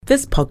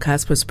This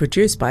podcast was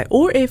produced by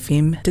OAR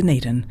FM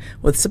Dunedin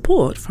with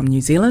support from New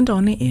Zealand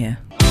On Air.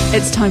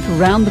 It's time for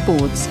Round the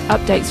Boards,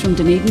 updates from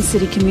Dunedin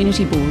City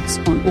Community Boards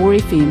on OAR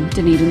FM,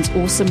 Dunedin's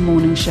awesome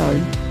morning show.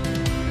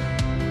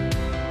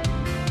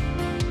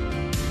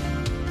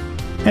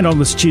 And on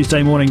this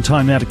Tuesday morning,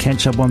 time now to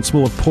catch up once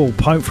more with Paul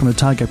Pope from the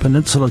Otago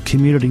Peninsula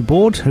Community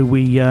Board, who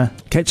we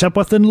catch up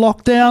with in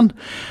lockdown.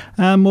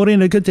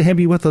 Morena, good to have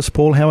you with us,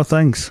 Paul. How are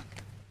things?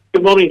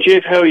 Good morning,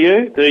 Jeff. How are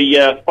you?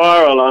 The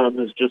fire alarm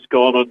has just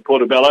gone on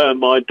Portobello and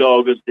my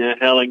dog is now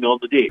howling on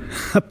the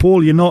deck.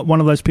 Paul, you're not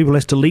one of those people who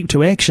has to leap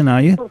to action,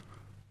 are you?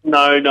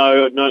 No,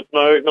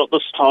 not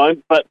this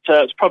time. But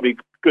it's probably a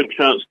good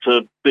chance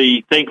to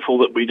be thankful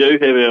that we do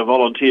have our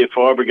volunteer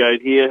fire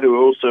brigade here, who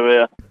are also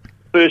our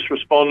first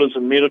responders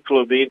in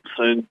medical events.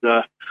 And,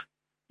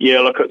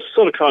 it's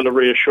sort of kind of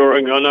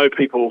reassuring. I know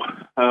people,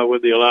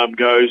 when the alarm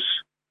goes,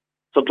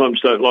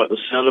 sometimes don't like the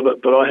sound of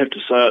it, but I have to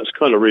say it's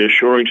kind of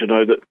reassuring to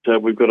know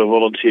that we've got a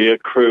volunteer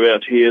crew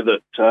out here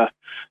that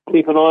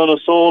keep an eye on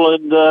us all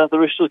and the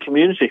rest of the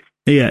community.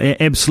 Yeah,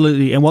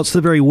 absolutely. And what's the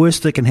very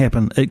worst that can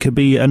happen? It could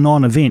be a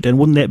non-event, and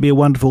wouldn't that be a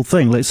wonderful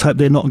thing? Let's hope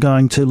they're not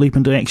going to leap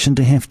into action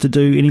to have to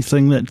do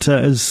anything that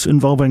is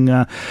involving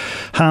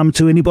harm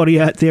to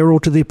anybody out there or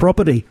to their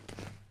property.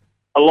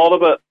 A lot of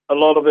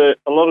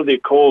their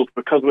calls,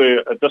 because we're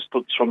a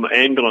distance from the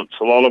ambulance,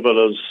 a lot of it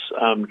is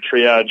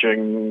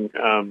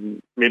triaging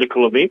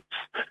medical events,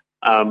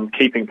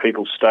 keeping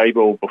people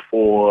stable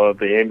before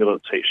the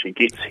ambulance actually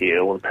gets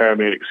here or the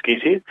paramedics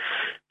get here.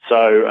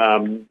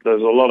 So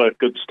there's a lot of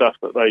good stuff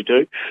that they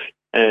do.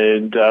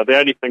 And the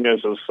only thing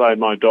is, as I say,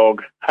 my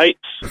dog hates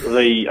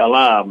the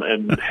alarm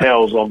and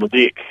howls on the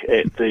deck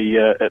at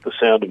the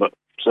sound of it.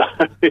 So.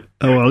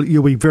 Oh, well,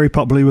 you'll be very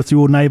popular with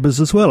your neighbours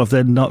as well. If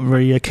they're not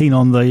very keen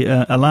on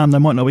the alarm, they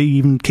might not be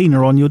even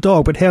keener on your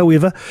dog. But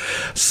however,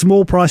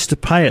 small price to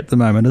pay at the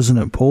moment, isn't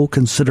it, Paul,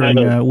 considering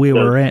where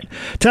we're at?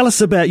 Tell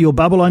us about your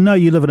bubble. I know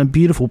you live in a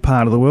beautiful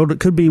part of the world. It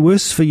could be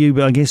worse for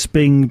you, I guess,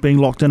 being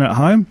locked in at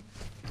home.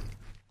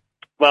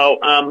 Well,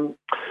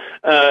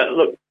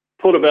 look,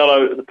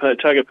 Portobello, the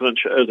Otago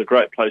Peninsula, is a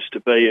great place to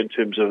be in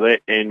terms of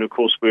that, and of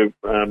course we have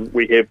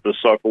the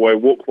cycleway,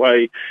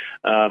 walkway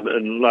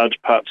in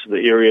large parts of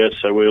the area,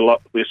 so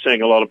we're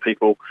seeing a lot of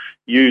people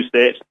use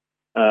that.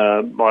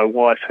 My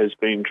wife has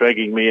been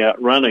dragging me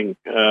out running.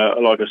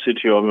 Like I said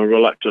to you, I'm a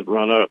reluctant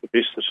runner at the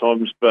best of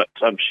times, but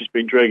she's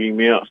been dragging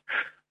me out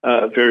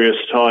various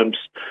times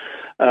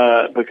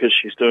because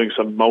she's doing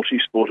some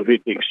multi-sport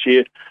event next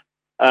year.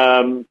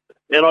 And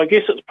I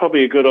guess it's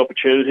probably a good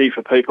opportunity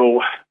for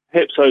people,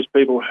 perhaps those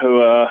people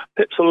who are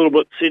perhaps a little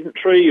bit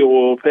sedentary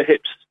or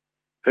perhaps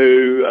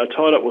who are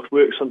tied up with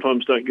work,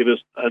 sometimes don't get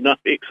enough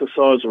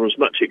exercise or as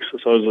much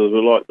exercise as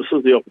they like. This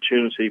is the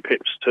opportunity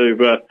perhaps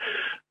to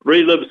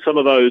relive some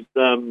of those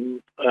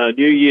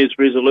New Year's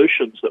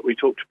resolutions that we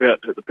talked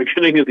about at the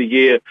beginning of the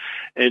year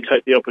and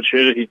take the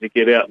opportunity to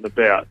get out and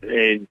about.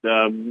 And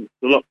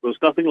look, there's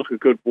nothing like a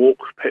good walk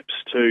perhaps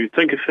to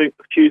think a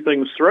few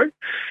things through.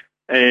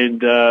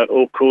 And,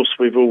 of course,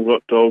 we've all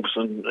got dogs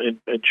and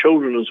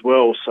children as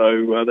well,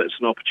 so that's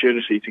an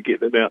opportunity to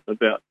get them out and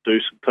about and do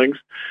some things,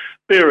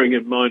 bearing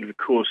in mind, of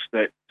course,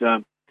 that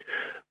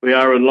we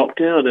are in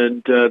lockdown,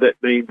 and that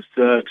means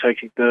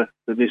taking the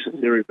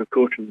necessary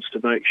precautions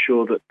to make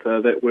sure that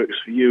that works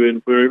for you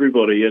and for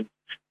everybody.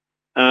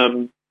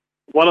 And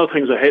one of the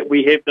things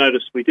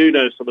we do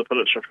notice on the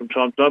peninsula from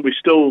time to time, we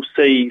still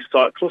see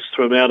cyclists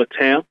from out of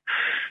town,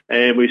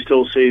 and we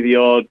still see the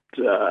odd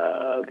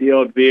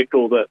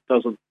vehicle that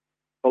doesn't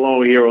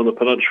belong here on the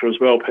peninsula as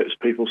well, perhaps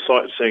people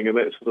sightseeing and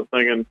that sort of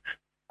thing. And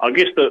I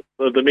guess the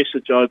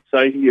message I'd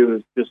say to you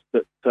is just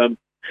that,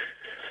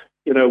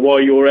 while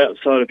you're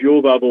outside of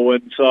your bubble,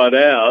 inside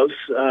ours,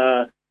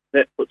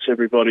 that puts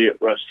everybody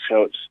at risk.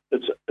 So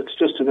it's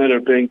just a matter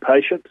of being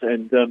patient,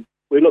 and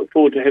we look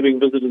forward to having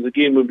visitors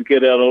again when we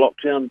get out of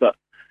lockdown, but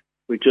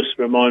we just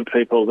remind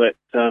people that,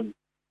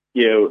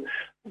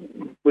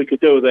 we could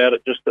do without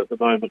it just at the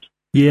moment.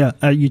 Yeah,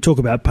 you talk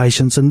about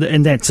patience, and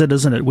that's it,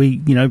 isn't it? We,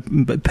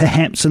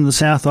 perhaps in the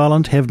South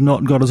Island have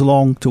not got as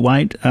long to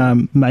wait.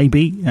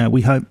 Maybe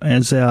we hope,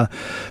 as our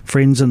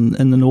friends in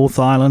the North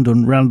Island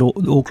and around the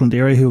Auckland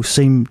area, who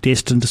seem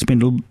destined to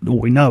spend, or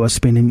we know are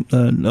spending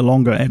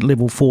longer at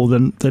level 4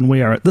 than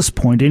we are at this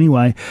point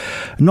anyway,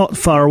 not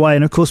far away.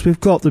 And of course,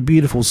 we've got the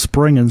beautiful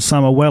spring and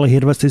summer well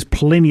ahead of us. There's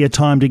plenty of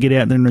time to get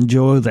out there and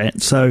enjoy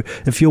that. So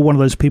if you're one of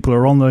those people who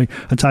are on the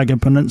Otago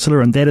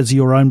Peninsula and that is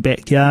your own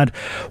backyard,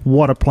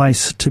 what a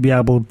place to be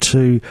able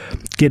to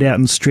get out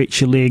and stretch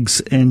your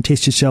legs and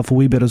test yourself a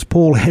wee bit, as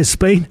Paul has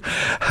been.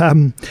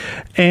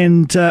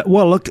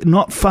 Look,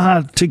 not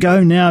far to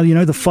go now,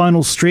 the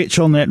final stretch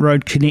on that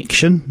road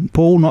connection.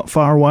 Paul, not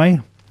far away?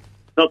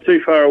 Not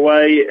too far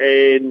away,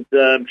 and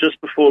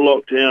just before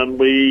lockdown,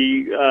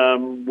 we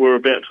were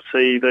about to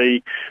see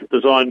the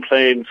design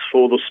plans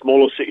for the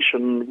smaller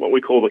section, what we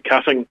call the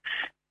cutting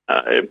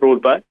at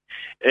Broad Bay.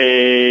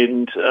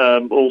 And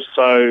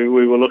also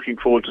we were looking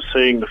forward to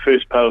seeing the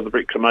first part of the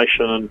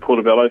reclamation in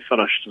Portobello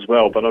finished as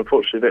well, but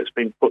unfortunately that's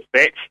been put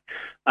back,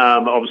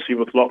 obviously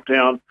with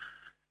lockdown.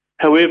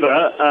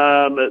 However,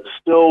 it's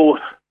still,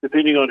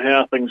 depending on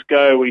how things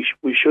go, we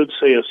should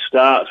see a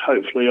start,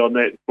 hopefully, on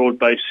that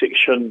broad-based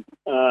section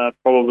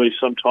probably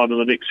sometime in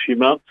the next few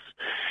months.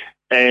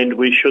 And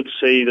we should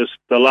see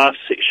the last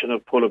section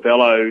of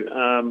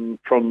Portobello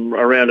from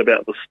around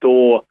about the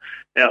store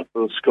out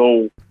to the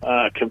school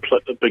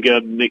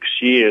begin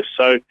next year.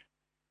 So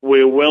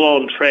we're well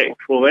on track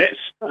for that,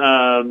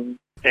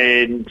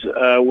 and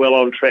well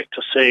on track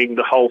to seeing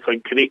the whole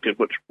thing connected,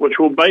 which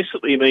will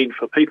basically mean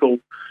for people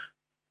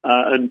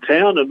in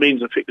town, it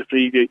means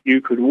effectively that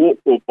you could walk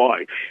or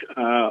bike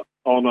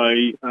on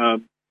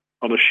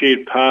a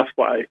shared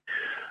pathway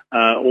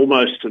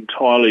almost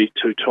entirely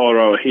to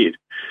Tairoa Head.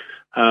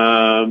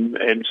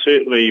 And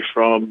certainly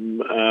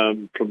from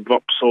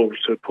Vauxhall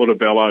to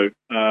Portobello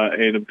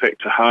and in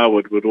fact to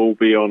Harwood would all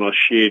be on a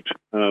shared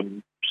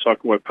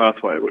cycleway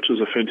pathway, which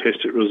is a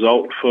fantastic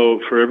result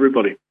for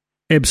everybody.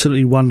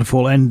 Absolutely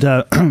wonderful, and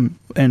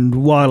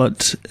while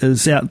it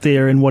is out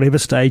there in whatever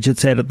stage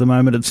it's at the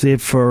moment, it's there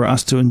for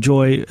us to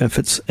enjoy if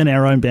it's in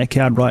our own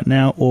backyard right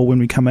now or when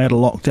we come out of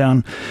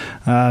lockdown,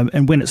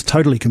 and when it's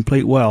totally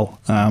complete,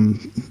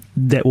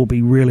 that will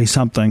be really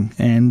something.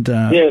 And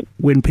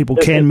when people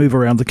can move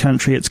around the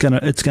country, it's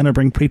gonna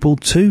bring people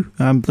to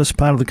this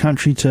part of the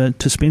country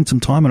to spend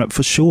some time on it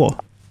for sure.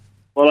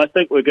 Well, I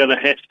think we're going to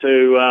have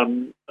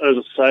to, as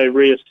I say,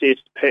 reassess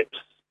perhaps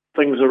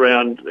things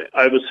around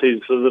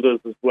overseas visitors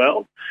as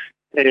well.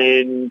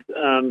 And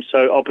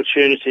so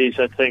opportunities,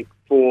 I think,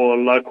 for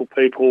local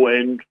people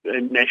and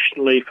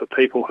nationally for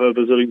people who are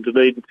visiting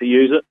Dunedin to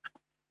use it.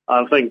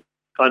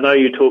 I know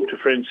you talked to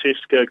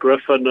Francesca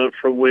Griffin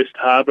from West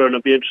Harbour, and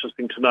it'd be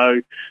interesting to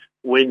know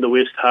when the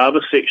West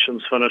Harbour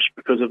section's finished,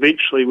 because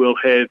eventually we'll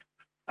have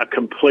a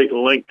complete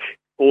link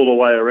all the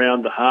way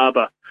around the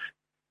harbour.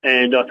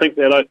 And I think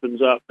that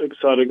opens up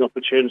exciting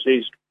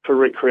opportunities for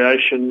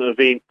recreation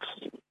events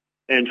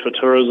and for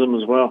tourism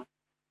as well.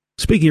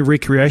 Speaking of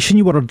recreation,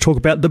 you wanted to talk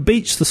about the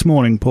beach this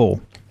morning, Paul.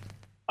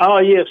 Oh,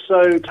 yes,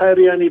 so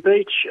Taurioni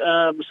Beach.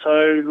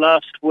 So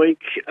last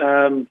week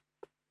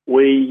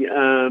we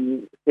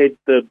had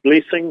the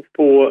blessing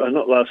for,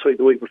 not last week,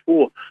 the week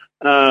before,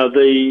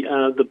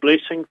 the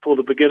blessing for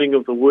the beginning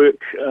of the work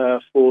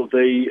for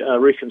the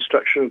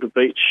reconstruction of the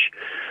beach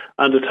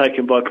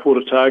undertaken by Port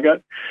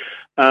Otago.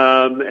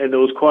 And there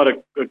was quite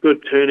a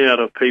good turnout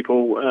of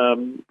people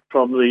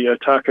from the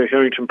Otago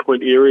Harrington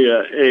Point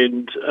area,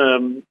 and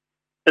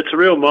it's a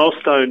real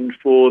milestone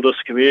for this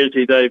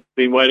community. They've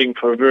been waiting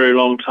for a very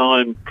long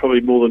time,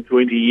 probably more than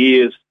 20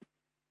 years,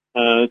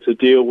 to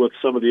deal with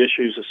some of the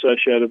issues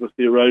associated with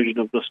the erosion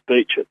of this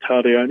beach at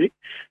Taurioni.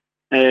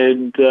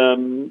 And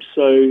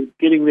so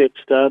getting that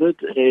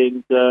started,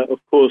 and of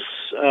course,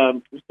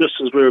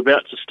 just as we're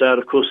about to start,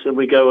 of course, then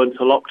we go into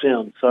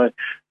lockdown. So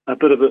a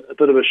bit of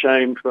a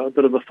shame, for a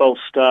bit of a false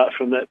start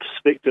from that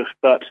perspective,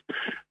 but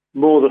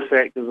more the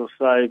fact, as I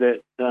say,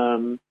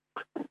 that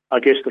I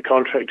guess the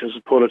contractors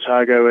of Port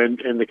Otago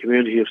and the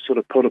community have sort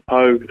of put a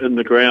hoe in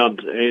the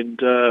ground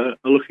and are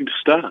looking to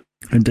start.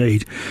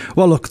 Indeed.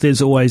 Well, look,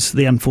 there's always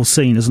the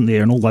unforeseen, isn't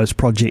there? And all those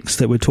projects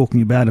that we're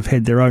talking about have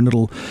had their own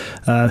little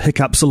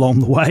hiccups along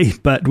the way,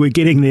 but we're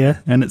getting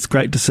there, and it's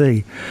great to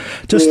see.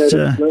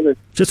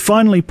 Just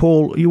finally,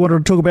 Paul, you wanted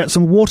to talk about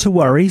some water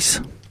worries.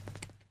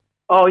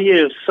 Oh,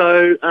 yeah.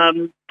 So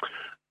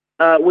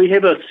we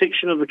have a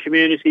section of the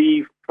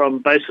community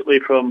from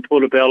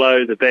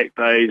Portobello, the Back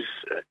Bays,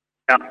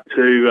 out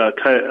to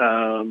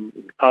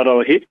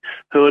Tairoa Head,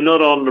 who are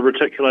not on the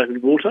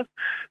reticulated water.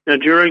 Now,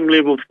 during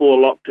level 4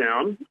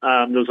 lockdown,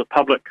 there was a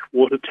public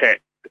water tap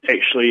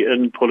actually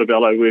in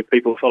Portobello where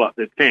people fill up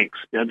their tanks.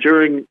 Now,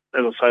 during,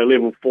 as I say,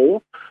 level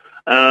 4,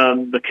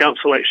 the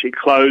council actually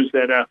closed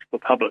that out for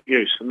public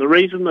use. And the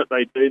reason that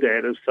they do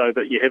that is so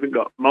that you haven't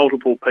got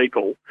multiple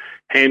people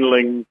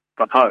handling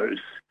the hose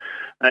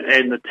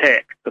and the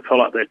tap to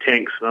fill up their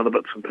tanks and other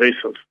bits and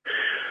pieces.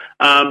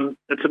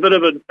 It's a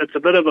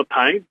bit of a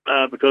pain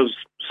because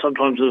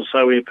sometimes, as I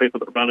say, we have people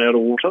that run out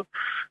of water.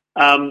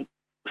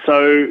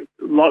 So,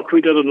 like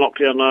we did in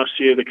lockdown last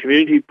year, the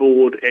community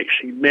board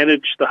actually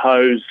managed the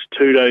hose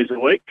 2 days a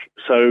week.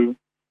 So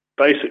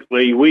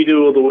basically, we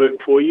do all the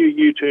work for you.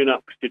 You turn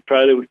up with your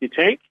trailer with your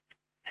tank,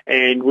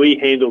 and we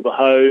handle the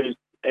hose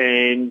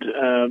and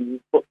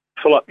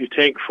fill up your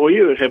tank for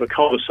you and have a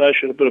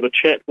conversation, a bit of a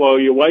chat while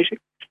you're waiting,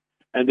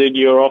 and then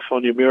you're off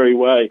on your merry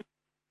way.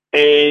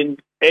 And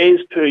as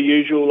per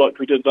usual, like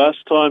we did last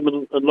time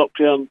in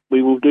lockdown,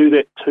 we will do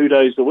that 2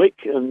 days a week,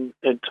 and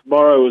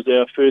tomorrow is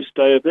our first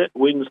day of that,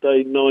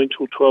 Wednesday 9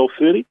 till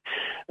 12:30,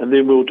 and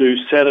then we'll do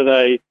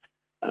Saturday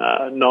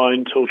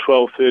 9 till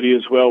 12:30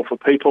 as well for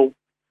people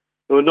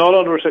who are not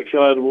on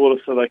reticulated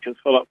water, so they can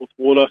fill up with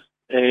water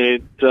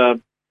and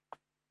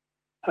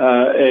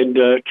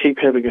keep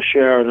having a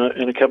shower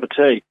and a cup of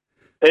tea.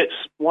 It's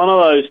one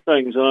of those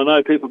things, and I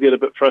know people get a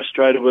bit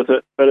frustrated with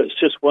it, but it's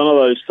just one of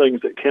those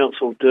things that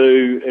council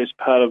do as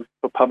part of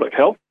for public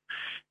health.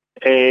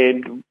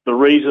 And the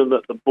reason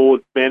that the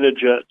board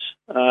manage it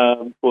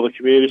for the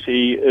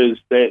community is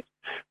that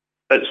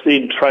it's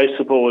then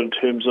traceable in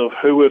terms of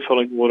who we're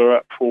filling water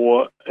up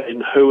for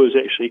and who is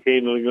actually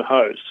handling the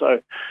hose.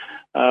 So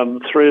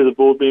 3 of the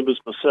board members,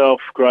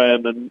 myself,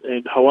 Graham and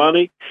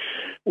Hawani,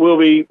 we'll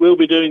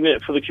be doing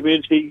that for the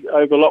community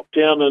over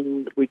lockdown,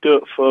 and we do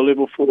it for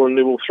level 4 and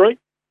level 3.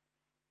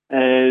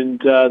 And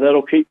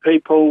that'll keep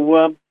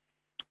people,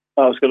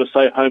 I was going to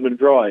say home and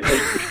dry.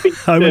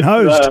 Home and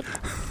hosed.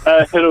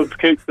 It'll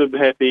keep them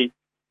happy.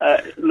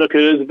 Look,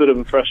 it is a bit of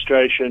a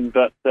frustration,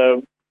 but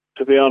to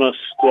be honest,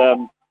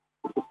 it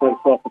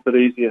makes life a bit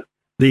easier.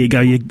 There you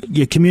go.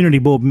 Your community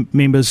board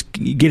members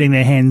getting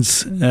their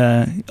hands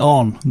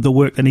on the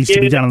work that needs to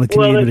be done in the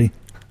community.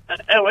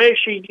 Well,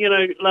 actually,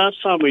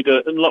 last time we did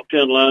it in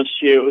lockdown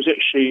last year, it was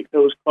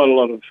quite a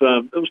lot of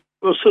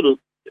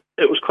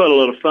it was quite a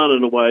lot of fun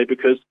in a way,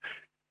 because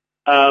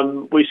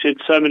we said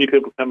so many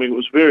people coming. It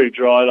was very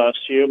dry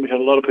last year, and we had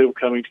a lot of people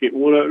coming to get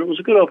water. And it was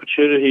a good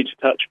opportunity to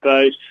touch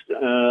base,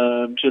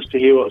 just to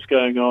hear what's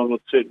going on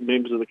with certain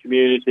members of the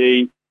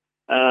community.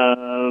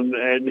 And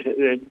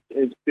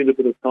spend a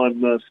bit of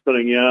time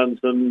spinning yarns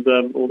and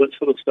all that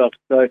sort of stuff.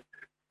 So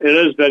it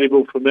is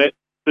valuable from that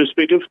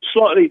perspective.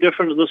 Slightly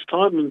different this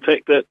time, in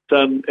fact, that,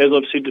 as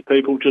I've said to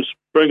people, just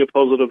bring a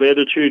positive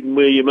attitude and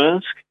wear your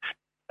mask,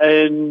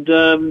 and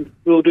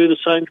we'll do the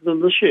same for them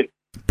this year.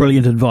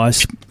 Brilliant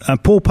advice.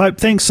 Paul Pope,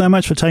 thanks so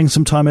much for taking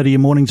some time out of your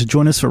morning to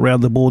join us for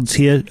Round the Boards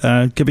here,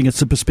 giving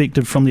us the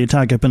perspective from the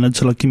Otago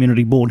Peninsula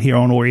Community Board here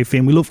on OAR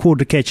FM. We look forward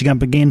to catching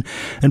up again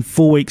in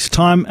 4 weeks'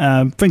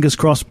 time. Fingers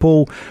crossed,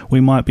 Paul,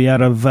 we might be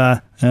out of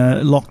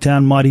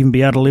lockdown, might even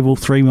be out of level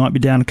 3, might be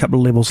down a couple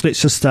of levels.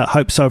 Let's just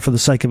hope so for the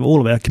sake of all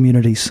of our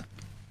communities.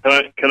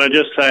 Can I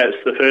just say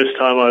it's the first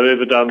time I've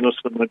ever done this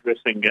in my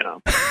dressing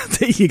gown?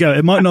 There you go.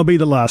 It might not be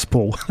the last,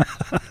 Paul.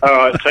 All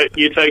right.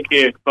 You take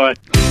care. Bye.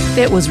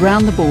 That was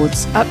Round the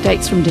Boards,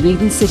 updates from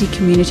Dunedin City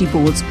Community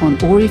Boards on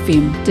OAR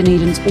FM,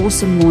 Dunedin's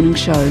awesome morning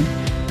show.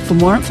 For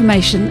more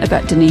information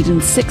about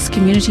Dunedin's 6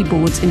 community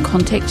boards and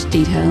contact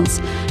details,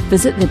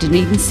 visit the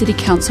Dunedin City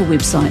Council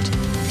website,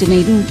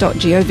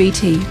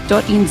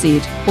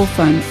 dunedin.govt.nz, or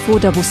phone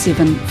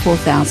 477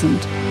 4000.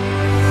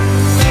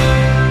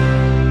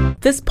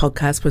 This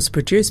podcast was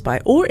produced by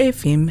OAR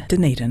FM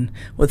Dunedin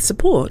with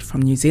support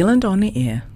from New Zealand On the Air.